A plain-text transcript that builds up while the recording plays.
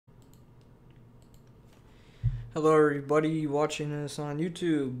Hello everybody watching this on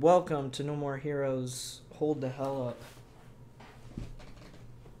YouTube. Welcome to No More Heroes. Hold the hell up.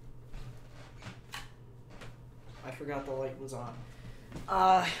 I forgot the light was on.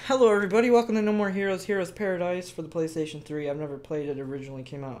 Hello everybody, welcome to No More Heroes. Heroes Paradise for the PlayStation 3. I've never played it. It originally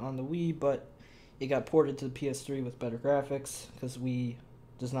came out on the Wii, but it got ported to the PS3 with better graphics, because Wii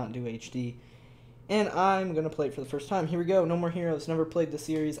does not do HD. And I'm going to play it for the first time. Here we go, No More Heroes. Never played the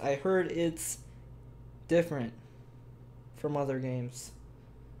series. I heard it's different from other games,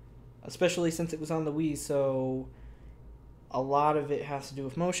 especially since it was on the Wii, so a lot of it has to do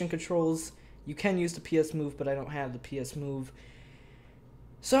with motion controls. You can use the PS Move, but I don't have the PS Move,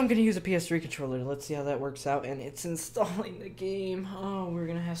 so I'm going to use a PS3 controller. Let's see how that works out, and it's installing the game. Oh, we're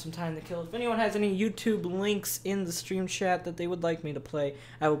going to have some time to kill. If anyone has any YouTube links in the stream chat that they would like me to play,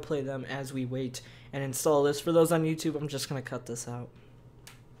 I will play them as we wait and install this. For those on YouTube, I'm just going to cut this out.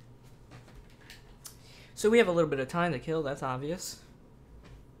 So we have a little bit of time to kill, that's obvious.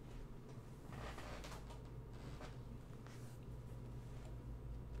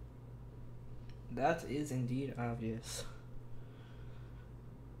 That is indeed obvious.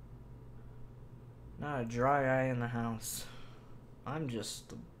 Not a dry eye in the house. I'm just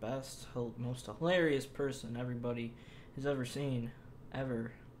the best, most hilarious person everybody has ever seen,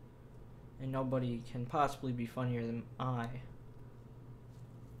 ever. And nobody can possibly be funnier than I.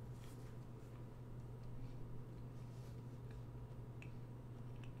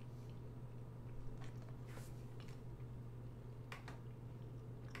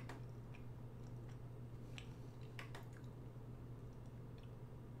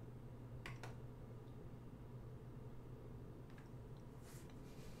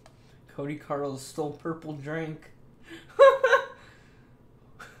 Kody Carlos stole purple drink.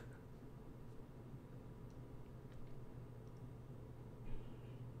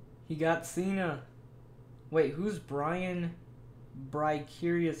 He got Cena. Wait, who's Brian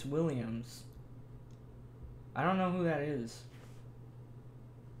Curious Williams? I don't know who that is.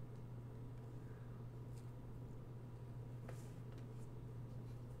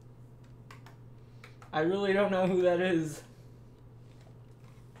 I really don't know who that is.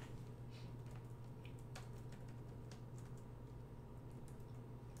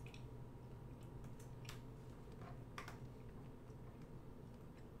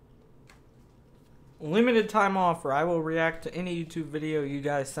 Limited time offer. I will react to any YouTube video you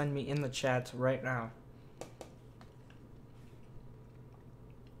guys send me in the chat right now.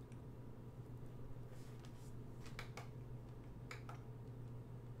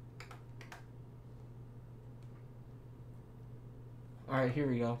 Alright, here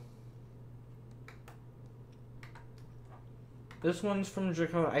we go. This one's from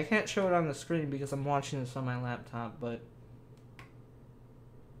Jacob. I can't show it on the screen because I'm watching this on my laptop, but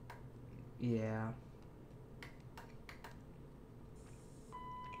yeah.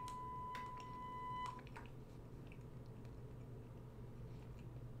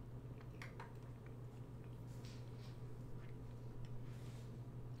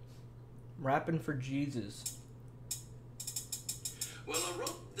 Rapping for Jesus. Well, I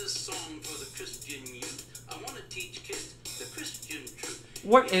wrote this song for the Christian youth. I want to teach kids the Christian truth.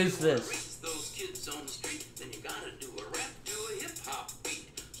 What is this? Raise those kids on the street, then you gotta do a rap to a hip hop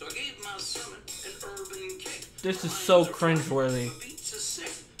beat. So I gave my sermon an urban kick. This is so cringeworthy. My beats are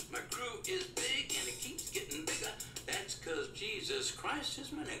sick. My crew is big and it keeps getting bigger. That's cause Jesus Christ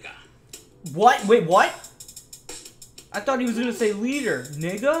is my nigga. What? Wait, what? I thought he was gonna say leader,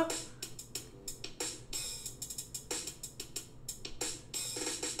 nigga.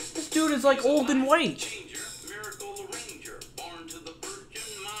 Dude is like old and white. Changer, miracle arranger, born to the virgin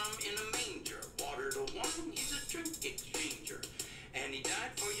mom in a manger. Water to wine, he's a drink exchanger, and he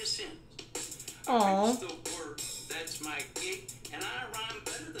died for your sins. Aww. The word, that's my gig, and I rhyme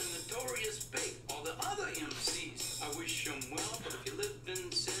better than Notorious Big. All the other MCs, I wish them well, but if you live in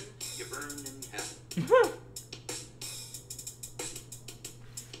sin, you burn in hell.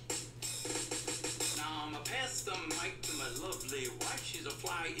 Now I'ma pass the mic to my lovely wife. She's a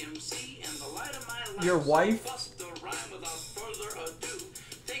fly MC and the light of my life. Your wife? So bust the rhyme without further ado.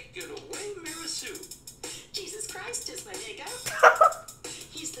 Take it away, Mary Sue. Jesus Christ is my nigga.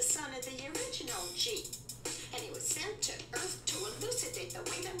 He's the son of the original G. And he was sent to Earth to elucidate the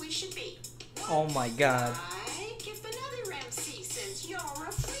way that we should be. Oh my god. I give another MC since you're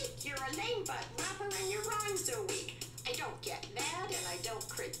a freak. You're a lame butt rapper and your rhymes are weak. I don't get mad and I don't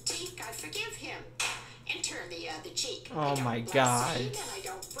critique. I forgive him and turn the other cheek. Oh my god. And I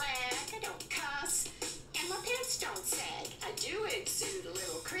don't brag, I don't cuss. and my pants don't sag. I do exude a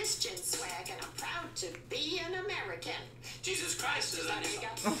little Christian swag, and I'm proud to be an American. Jesus Christ is a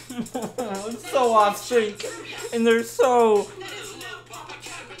nigga. It's so off sync, and they're so.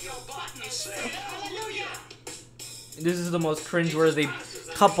 This is the most cringeworthy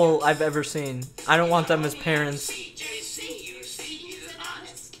couple I've ever seen. I don't want them as parents.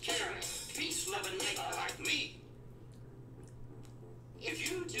 If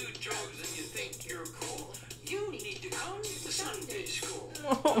you do drugs and you think you're cool, you need to come to Sunday school.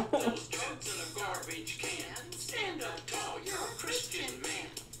 Those drugs in a garbage can. Stand up tall, you're a Christian man.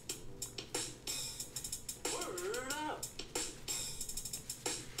 Word up.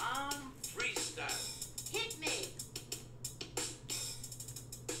 I'm freestyle. Hit me.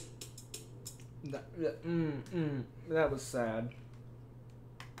 That was sad.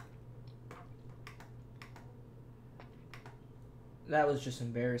 That was just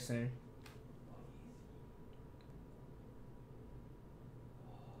embarrassing.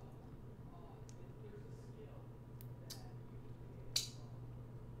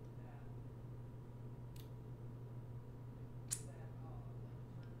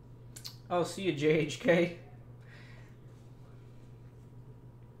 Oh, see you, JHK.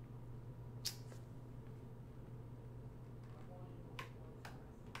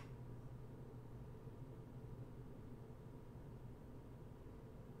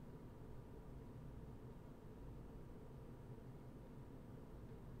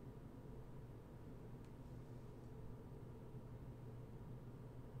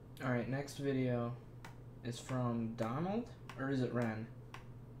 Alright, next video is from Donald, or is it Ren?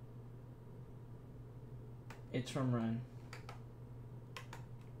 It's from Ren.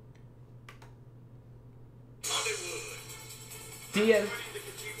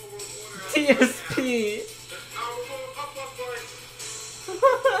 TSP!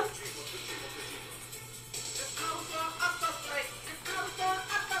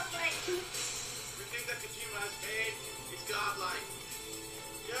 Everything that Kojima has made is godlike.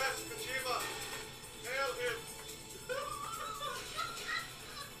 Yes, Kojima. Hail him.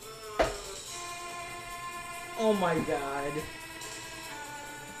 Oh my god.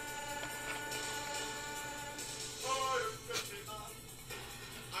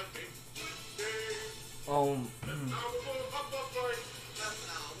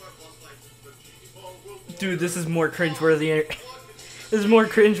 Dude, this is more cringeworthy. This is more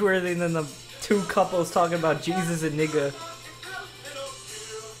cringeworthy than the two couples talking about Jesus and nigga.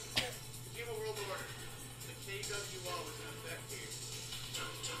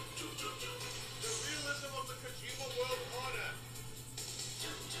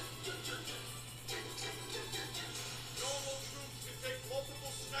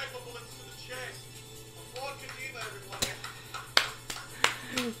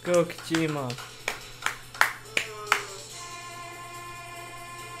 Go Kojima.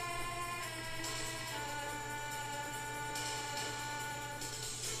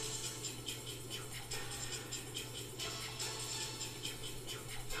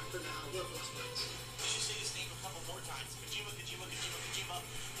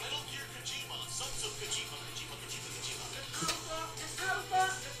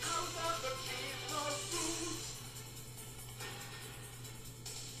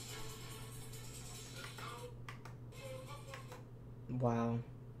 Wow.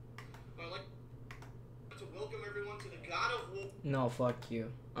 I'd like to welcome everyone to the God of War. No, fuck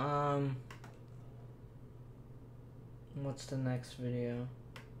you. What's the next video?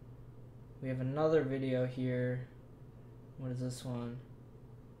 We have another video here. What is this one?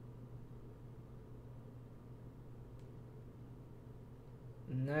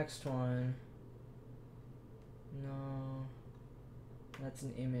 Next one. No. That's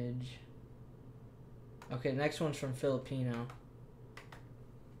an image. Okay, next one's from Filipino.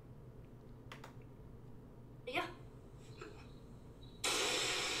 Yeah.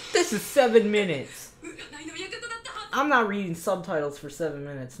 This is 7 minutes. I'm not reading subtitles for 7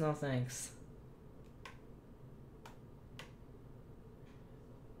 minutes. No thanks.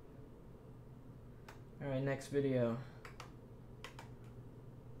 Alright, next video.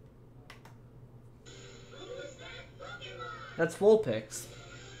 That's Vulpix.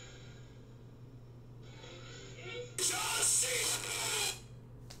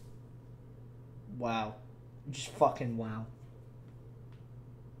 Wow. Just fucking wow.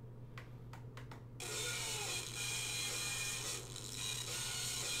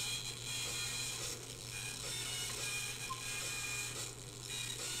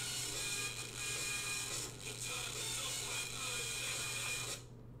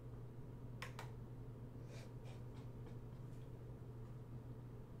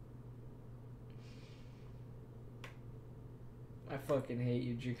 I fucking hate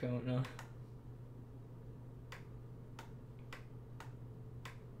you, Jacona.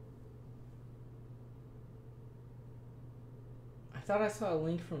 I thought I saw a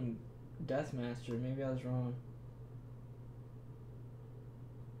link from Deathmaster. Maybe I was wrong.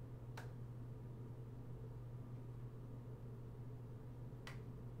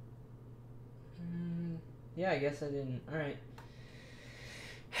 Yeah, I guess I didn't. Alright.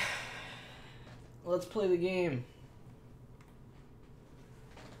 Let's play the game.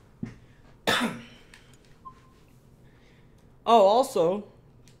 Oh, also,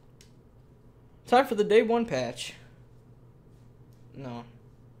 time for the day 1 patch. No.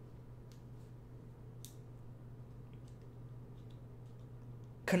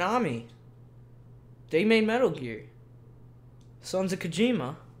 Konami. They made Metal Gear. Sons of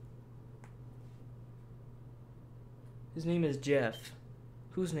Kojima. His name is Jeff.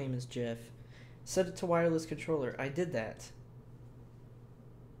 Whose name is Jeff? Set it to wireless controller. I did that.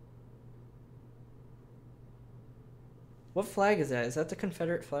 What flag is that? Is that the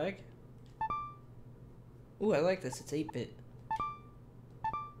Confederate flag? Ooh, I like this. It's 8-bit.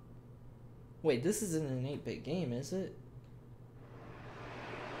 Wait, this isn't an 8-bit game, is it?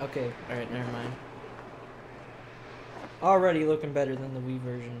 Okay, alright, never mind. Already looking better than the Wii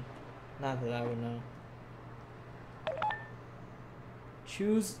version. Not that I would know.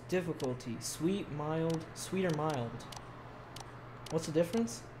 Choose difficulty. Sweet, mild, sweet or mild. What's the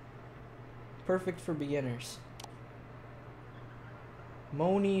difference? Perfect for beginners.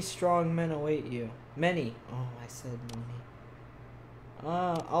 Moni, strong men await you. Many. Oh, I said Moni.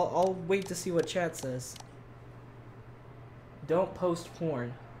 I'll wait to see what chat says. Don't post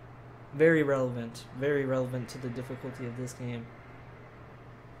porn. Very relevant. Very relevant to the difficulty of this game.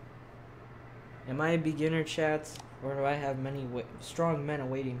 Am I a beginner, chat? Or do I have many strong men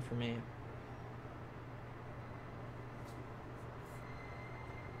awaiting for me?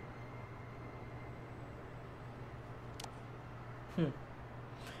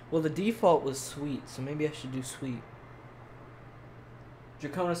 Well, the default was sweet, so maybe I should do sweet.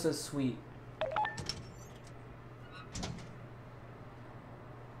 Jacona says sweet.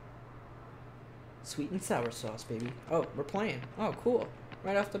 Sweet and sour sauce, baby. Oh, we're playing. Oh, cool.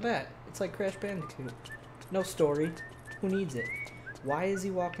 Right off the bat. It's like Crash Bandicoot. No story. Who needs it? Why is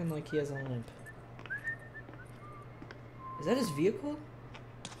he walking like he has a limp? Is that his vehicle?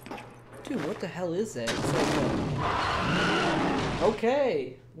 Dude, what the hell is that? It's like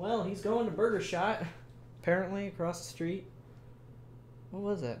okay. Well, he's going to Burger Shot. Apparently, across the street. What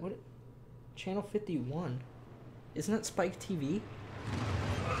was that? What? Channel 51. Isn't that Spike TV?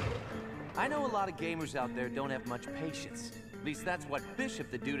 I know a lot of gamers out there don't have much patience. At least that's what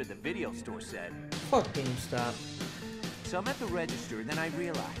Bishop, the dude at the video store, said. Fuck GameStop. So I'm at the register, then I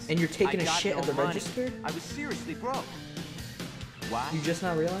realized. And you're taking a shit at the register? I was seriously broke. Why? You just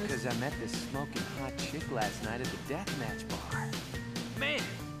not realized? Because I met this smoking hot chick last night at the deathmatch bar. Man,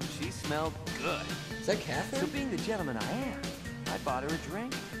 she smelled good. Is that Catherine? So being the gentleman I am, I bought her a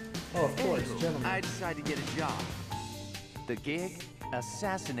drink. Oh, of course, Anywho, gentlemen. I decided to get a job. The gig?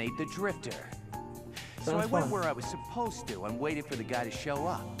 Assassinate the drifter. So I went where I was supposed to and waited for the guy to show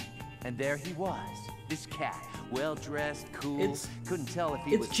up. And there he was. This cat, well-dressed, cool. Couldn't tell if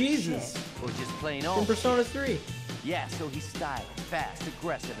he was Jesus. shit or just plain old. From Persona 3. Yeah, so he's stylish, fast,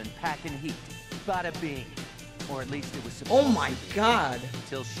 aggressive, and packing heat. Bada bing. Or at least it was supposed Oh my god.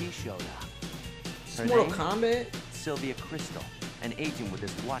 Until she showed up. Her Mortal name? Kombat? Sylvia Crystal, an agent with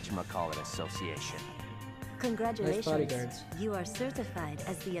this whatchamacallit association. Congratulations. Nice bodyguards. You are certified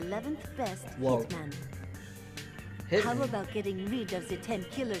as the 11th best Whoa. hitman. Hit How me. about getting rid of the 10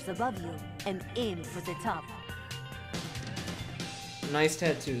 killers above you and aim for the top? Nice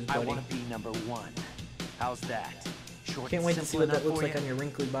tattoos, buddy. I want to be #1. How's that? Short Can't and wait to see simple what that enough looks for like you? on your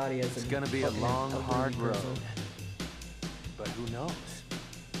wrinkly body as It's a gonna be a fucking long, elderly hard road. person. But who knows?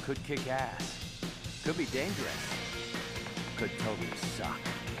 Could kick ass. Could be dangerous. Could totally suck.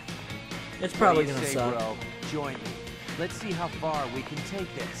 It's probably What do gonna you say, suck. Bro? Join me. Let's see how far we can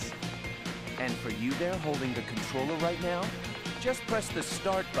take this. And for you there holding the controller right now, just press the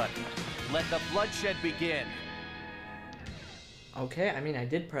start button. Let the bloodshed begin. Okay, I mean, I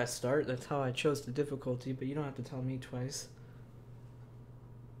did press start. That's how I chose the difficulty, but you don't have to tell me twice.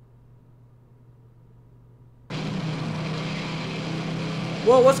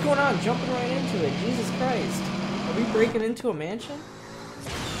 Whoa, what's going on? Jumping right into it. Jesus Christ. Are we breaking into a mansion?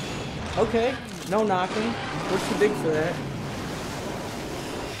 Okay, no knocking. We're too big for that.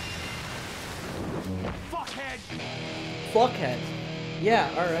 Fuckhead! Fuckhead. Yeah,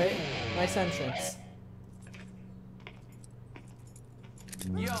 alright. Nice entrance.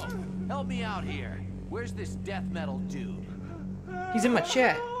 Yo, help me out here. Where's this death metal dude? He's in my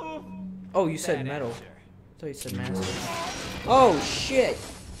chat. Oh, you said metal. I thought you said master. Oh, shit.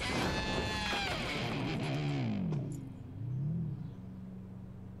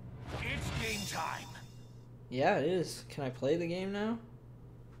 It's game time. Yeah, it is. Can I play the game now?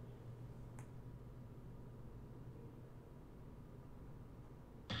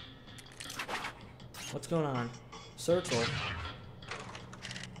 What's going on? Circle.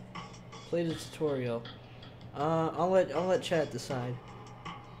 Play the tutorial. I'll let chat decide.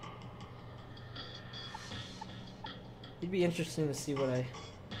 It'd be interesting to see what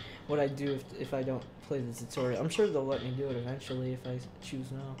I do if I don't play the tutorial. I'm sure they'll let me do it eventually if I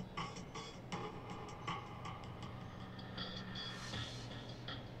choose no.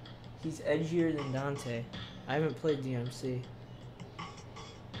 He's edgier than Dante. I haven't played DMC.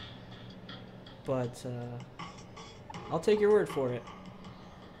 But, I'll take your word for it.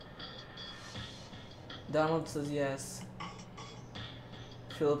 Donald says yes.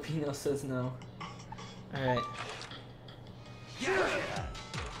 Filipino says no. Alright.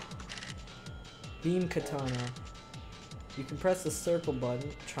 Beam Katana. You can press the circle button,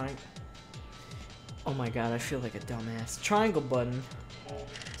 oh my god, I feel like a dumbass. Triangle button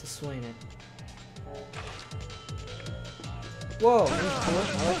to swing it. Whoa, that's cool.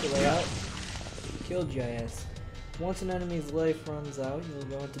 I like the layout. Killed your ass. Once an enemy's life runs out, you'll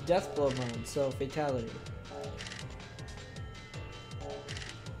go into death blow mode, so fatality.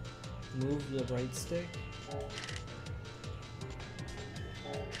 Move the right stick.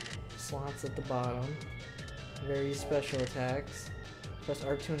 Slots at the bottom. Various special attacks. Press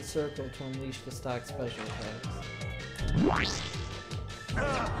R2 and circle to unleash the stock special attacks.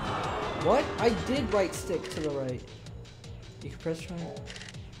 What? I did right stick to the right. You can press triangle.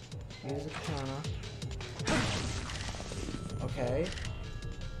 Use a katana. Okay.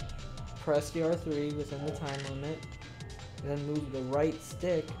 Press the R3 within the time limit. Then move the right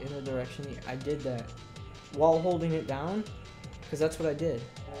stick in the direction I did that. While holding it down? Because that's what I did.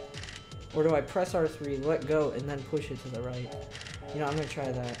 Or do I press R3, let go, and then push it to the right? You know, I'm gonna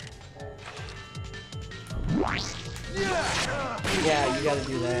try that. Yeah, you gotta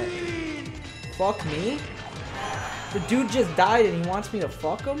do that. Fuck me? The dude just died and he wants me to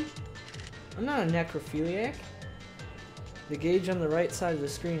fuck him? I'm not a necrophiliac. The gauge on the right side of the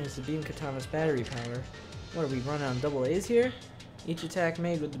screen is the beam katana's battery power. What, are we running on double A's here? Each attack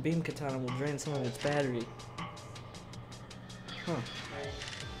made with the beam katana will drain some of its battery. Huh.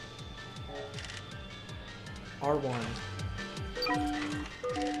 R1.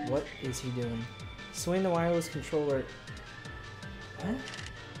 What is he doing? Swing the wireless controller. What?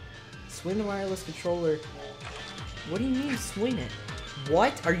 Swing the wireless controller. What do you mean swing it?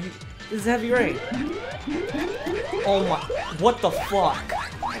 What? Are you... This is heavy rain. Oh my... What the fuck?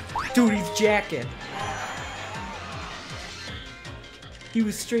 Dude, he's jacking. He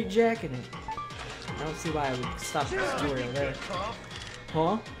was straight jacking it. I don't see why I would stop the tutorial there.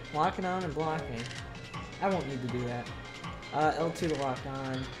 Huh? Locking on and blocking. I won't need to do that. L2 to lock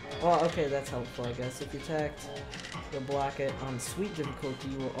on. Well, okay, that's helpful, I guess. If you attacked, you'll block it. On sweet difficulty,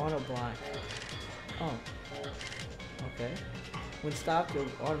 you will auto-block. Oh. Okay. When stopped, you'll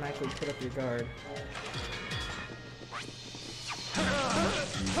automatically put up your guard.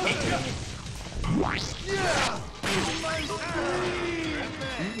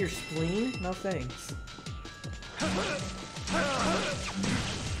 Eat your spleen? No thanks.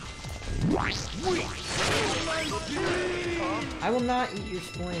 I will not eat your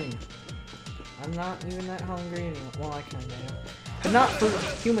spleen. I'm not even that hungry anymore. Well, I kinda am. But not for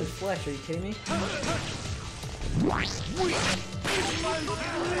human flesh, are you kidding me?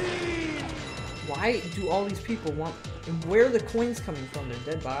 Why do all these people want... And where are the coins coming from? They're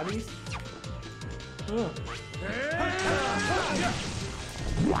dead bodies? Huh.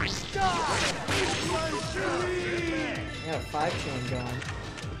 I got a 5-chain going.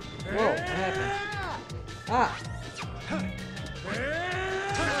 Whoa, what happened? Ah!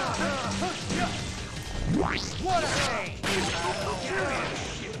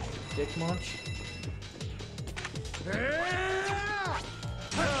 Dick munch.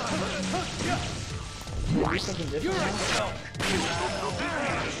 Do something different now?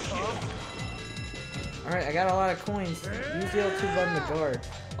 Alright, I got a lot of coins. Use the L2 button to guard.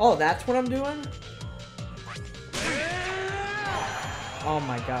 Oh, that's what I'm doing? Oh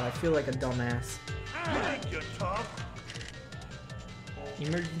my god, I feel like a dumbass.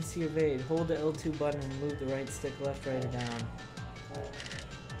 Emergency evade. Hold the L2 button and move the right stick left, right, or down.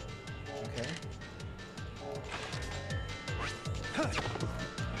 Okay.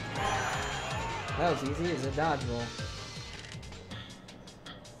 That was easy. It's a dodge roll.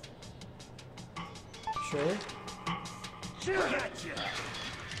 Sure.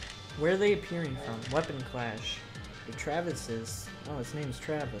 Where are they appearing from? Weapon Clash. The Travises. Oh, his name's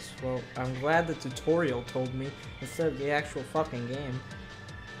Travis. Well, I'm glad the tutorial told me instead of the actual fucking game.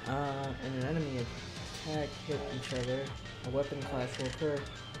 And an enemy attack hit each other. A weapon clash will occur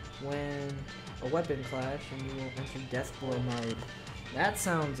when a weapon clash, and you will enter death blow mode. That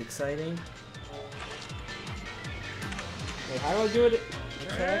sounds exciting. Wait, how do I do it?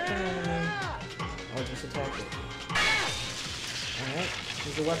 Attack an enemy. Oh, just attack it. Alright,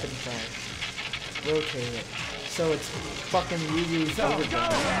 there's a weapon clash. Rotate it. So it's fucking Ryu's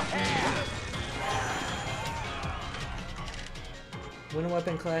overdone. When a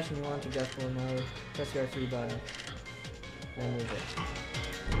weapon clash and you want to death blow mode, press your R3 button. Then move it.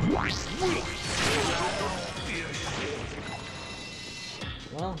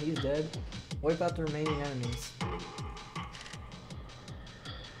 Well, he's dead. Wipe out the remaining enemies.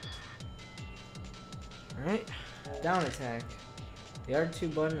 Alright, down attack. The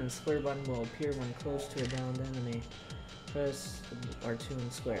R2 button and square button will appear when close to a downed enemy. Press R2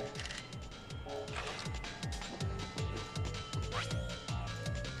 and square. What?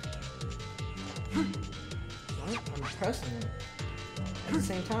 I'm pressing it at the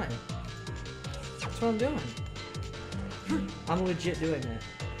same time. That's what I'm doing. I'm legit doing it.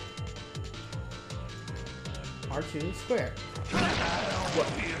 R2 square. What?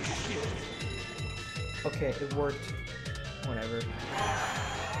 Okay, it worked. Whatever.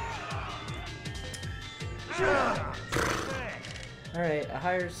 Alright, a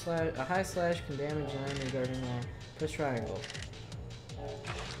high slash can damage an enemy guarding wall. Press triangle.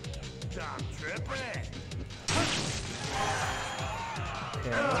 Stop tripping.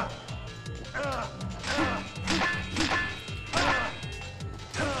 Okay.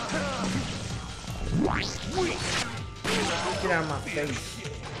 Get out of my face.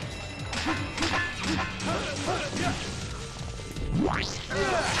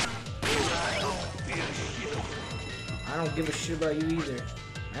 I don't give a shit about you either.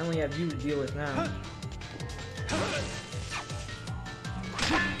 I only have you to deal with now.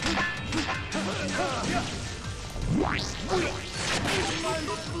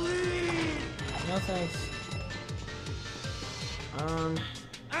 No thanks.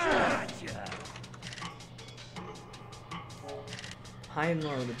 High and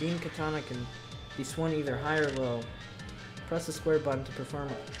low. The beam katana can be swung either high or low. Press the square button to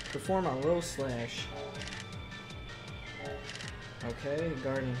perform a low slash. Okay,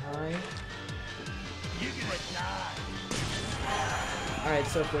 guarding high. Alright,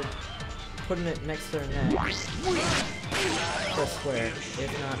 so if we're putting it next to their neck, press square.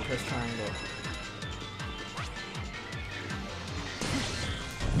 If not, press triangle.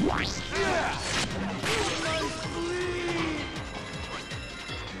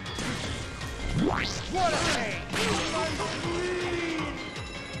 What a pain!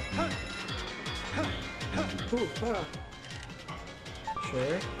 Ooh,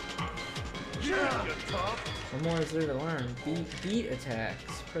 Sure. Yeah, you're tough. What more is there to learn? Beat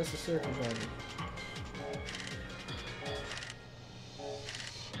attacks. Press the circle button.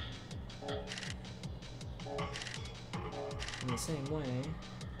 In the same way,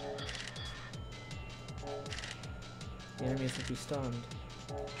 the enemies will be stunned.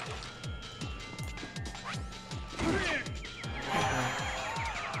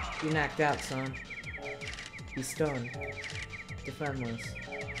 You knocked out, son. He's stunned. Defenseless.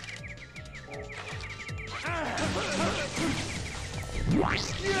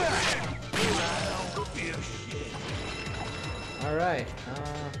 Alright,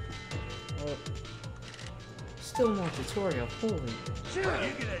 well, still more tutorial, holy. You're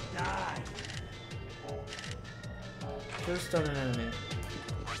gonna die. First stun an enemy.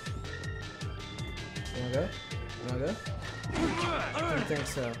 You wanna go? You wanna go? I don't think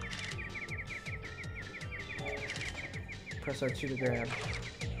so. Press R2 to grab.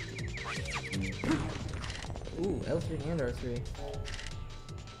 Ooh, L3 and R3.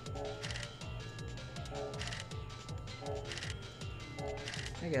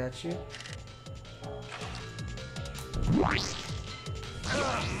 I got you.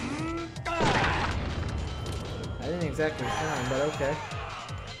 I didn't exactly climb, but okay.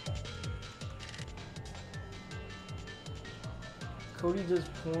 Kody does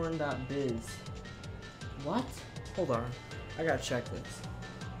porn.biz. What? Hold on. I gotta check this.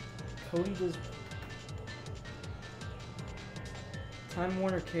 Kody does... Time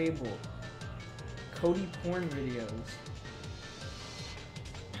Warner Cable. Kody porn videos.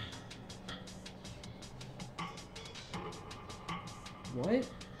 What?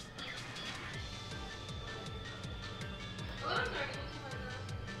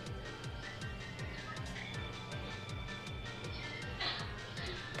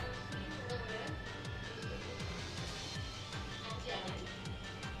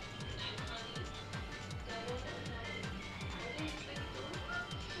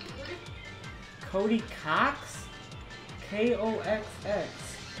 Kody Cox? K-O-X-X.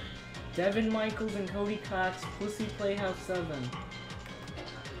 Devin Michaels and Kody Cox, Pussy Playhouse 7.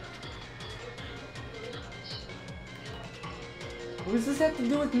 What does this have to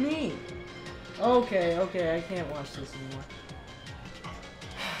do with me? Okay, okay, I can't watch this anymore.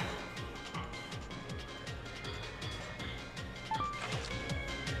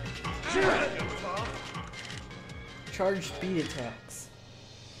 Charge speed attacks.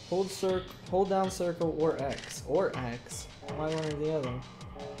 Hold down circle or X. Or X. Why one or the other?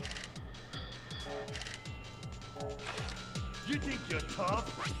 You think you're tough?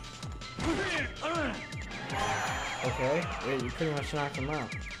 Okay, wait, you pretty much knocked him out.